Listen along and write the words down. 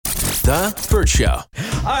The Burt Show. All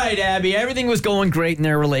right, Abby, everything was going great in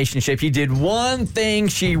their relationship. He did one thing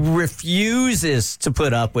she refuses to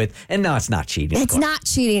put up with, and no, it's not cheating. It's not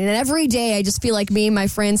cheating. And every day I just feel like me and my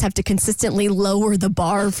friends have to consistently lower the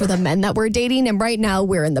bar for the men that we're dating. And right now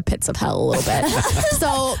we're in the pits of hell a little bit.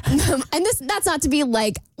 So, and that's not to be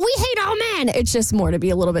like, we hate all men. It's just more to be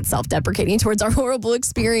a little bit self-deprecating towards our horrible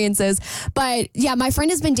experiences. But yeah, my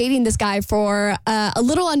friend has been dating this guy for a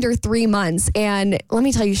little under 3 months. And let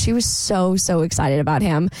me tell you, she was so excited about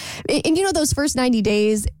him. And you know, those first 90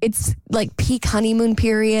 days, it's like peak honeymoon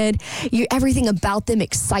period. Everything about them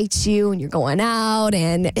excites you and you're going out.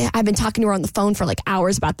 And I've been talking to her on the phone for like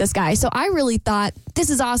hours about this guy. So I really thought, this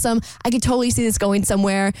is awesome. I could totally see this going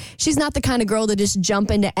somewhere. She's not the kind of girl to just jump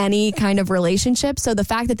into any kind of relationship. So the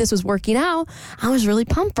fact that this was working out, I was really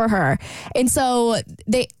pumped for her. And so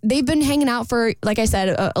they've been hanging out for, like I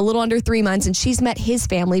said, a little under 3 months, and she's met his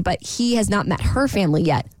family, but he has not met her family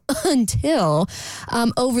yet. Until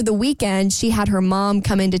over the weekend, she had her mom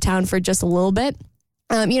come into town for just a little bit.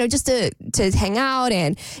 Just to hang out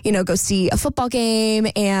and, go see a football game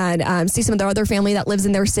and see some of their other family that lives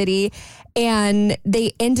in their city. And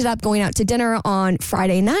they ended up going out to dinner on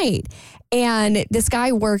Friday night. And this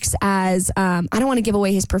guy works as, I don't want to give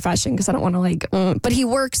away his profession because I don't want to but he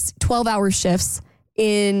works 12-hour shifts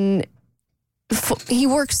he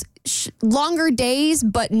works longer days,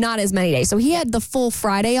 but not as many days. So he had the full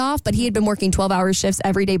Friday off, but he had been working 12-hour shifts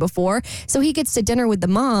every day before. So he gets to dinner with the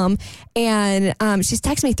mom, and she's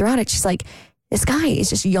texting me throughout it. She's like, this guy is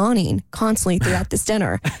just yawning constantly throughout this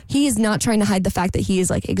dinner. He is not trying to hide the fact that he is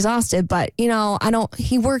like exhausted, but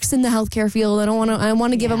he works in the healthcare field. I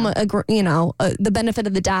want to give him the benefit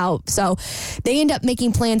of the doubt. So they end up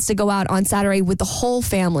making plans to go out on Saturday with the whole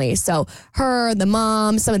family. So her, the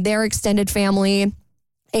mom, some of their extended family,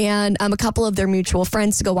 and a couple of their mutual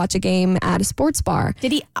friends to go watch a game at a sports bar.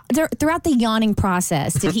 Did he, throughout the yawning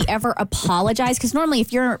process, did he ever apologize? Because normally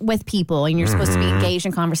if you're with people and you're supposed to be engaged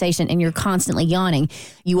in conversation and you're constantly yawning,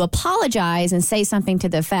 you apologize and say something to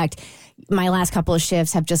the effect, my last couple of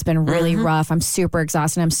shifts have just been really rough. I'm super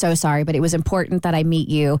exhausted. I'm so sorry, but it was important that I meet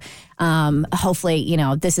you. Hopefully,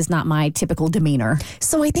 this is not my typical demeanor.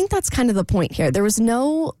 So I think that's kind of the point here. There was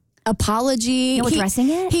no apology. No addressing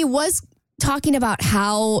it? He was talking about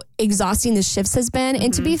how exhausting the shifts has been.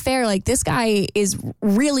 And to be fair, like, this guy is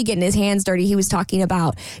really getting his hands dirty. He was talking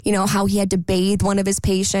about, how he had to bathe one of his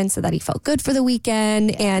patients so that he felt good for the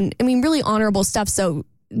weekend. And I mean, really honorable stuff. So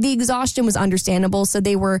the exhaustion was understandable. So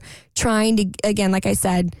they were trying to, again, like I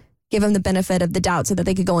said, give him the benefit of the doubt so that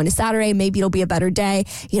they could go into Saturday. Maybe it'll be a better day.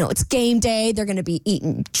 It's game day. They're going to be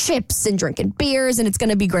eating chips and drinking beers, and it's going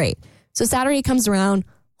to be great. So Saturday comes around,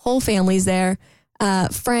 whole family's there,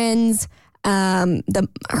 friends,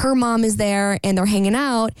 her mom is there, and they're hanging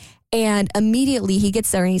out. And immediately he gets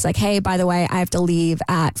there and he's like, hey, by the way, I have to leave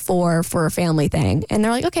at 4 for a family thing. And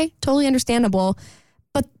they're like, okay, totally understandable.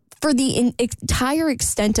 But for the entire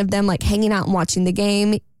extent of them like hanging out and watching the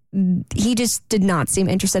game, he just did not seem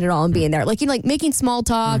interested at all in being there. Like, making small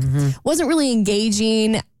talk, wasn't really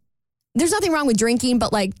engaging. There's nothing wrong with drinking,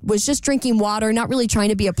 but was just drinking water, not really trying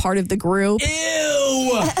to be a part of the group. Ew!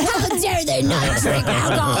 How dare they not drink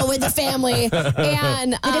alcohol with the family?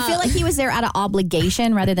 And did it feel like he was there out of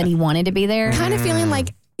obligation rather than he wanted to be there? Kind of feeling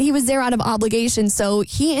like he was there out of obligation. So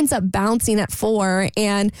he ends up bouncing at 4.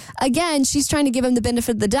 And again, she's trying to give him the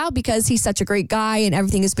benefit of the doubt because he's such a great guy and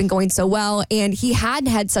everything has been going so well. And he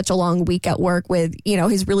had such a long week at work with,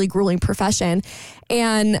 his really grueling profession.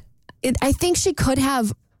 And I think she could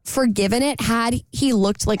have forgiven it had he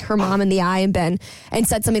looked like her mom in the eye and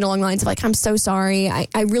said something along the lines of like, I'm so sorry,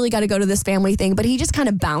 I really got to go to this family thing. But he just kind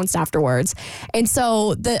of bounced afterwards. And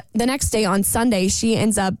so the next day on Sunday, she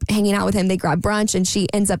ends up hanging out with him. They grab brunch and she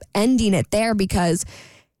ends up ending it there because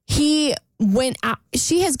she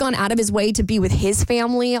has gone out of his way to be with his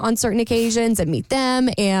family on certain occasions and meet them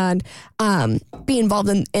and be involved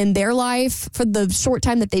in their life for the short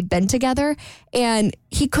time that they've been together. And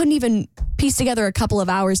he couldn't even piece together a couple of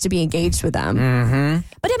hours to be engaged with them.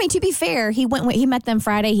 But I mean, to be fair, he met them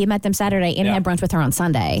Friday, he met them Saturday, and had brunch with her on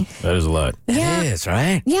Sunday. That is a lot. Yeah. It is,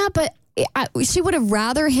 right? Yeah, but she would have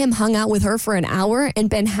rather him hung out with her for an hour and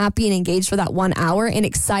been happy and engaged for that 1 hour and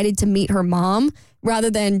excited to meet her mom rather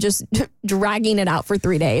than just dragging it out for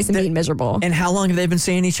 3 days and being miserable. And how long have they been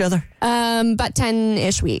seeing each other? About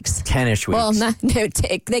 10-ish weeks. 10-ish weeks. Well,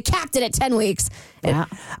 they capped it at 10 weeks. Yeah.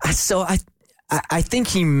 So I think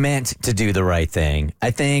he meant to do the right thing.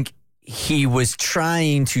 I think he was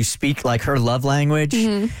trying to speak like her love language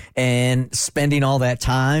and spending all that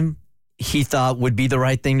time he thought would be the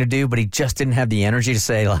right thing to do, but he just didn't have the energy to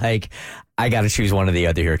say, like, I got to choose one or the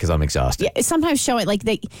other here because I'm exhausted. Yeah, sometimes showing like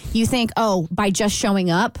you think, oh, by just showing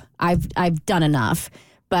up, I've done enough.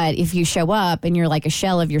 But if you show up and you're like a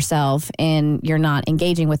shell of yourself and you're not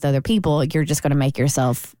engaging with other people, you're just going to make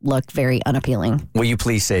yourself look very unappealing. Will you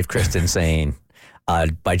please save Kristen saying,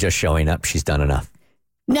 by just showing up, she's done enough?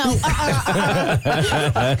 No.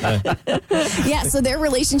 Yeah, so their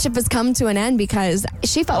relationship has come to an end because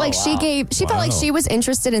she felt like she felt like she was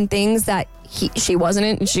interested in things that she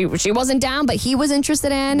wasn't down, but he was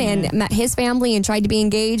interested in, and met his family and tried to be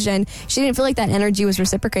engaged, and she didn't feel like that energy was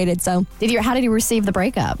reciprocated. So how did you receive the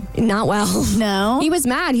breakup? Not well. No. He was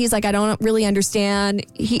mad. He's like, I don't really understand.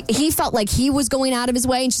 He felt like he was going out of his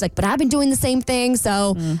way, and she's like, but I've been doing the same thing.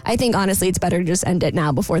 So I think honestly it's better to just end it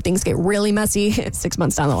now before things get really messy 6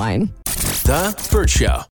 months down the line. The Burt Show.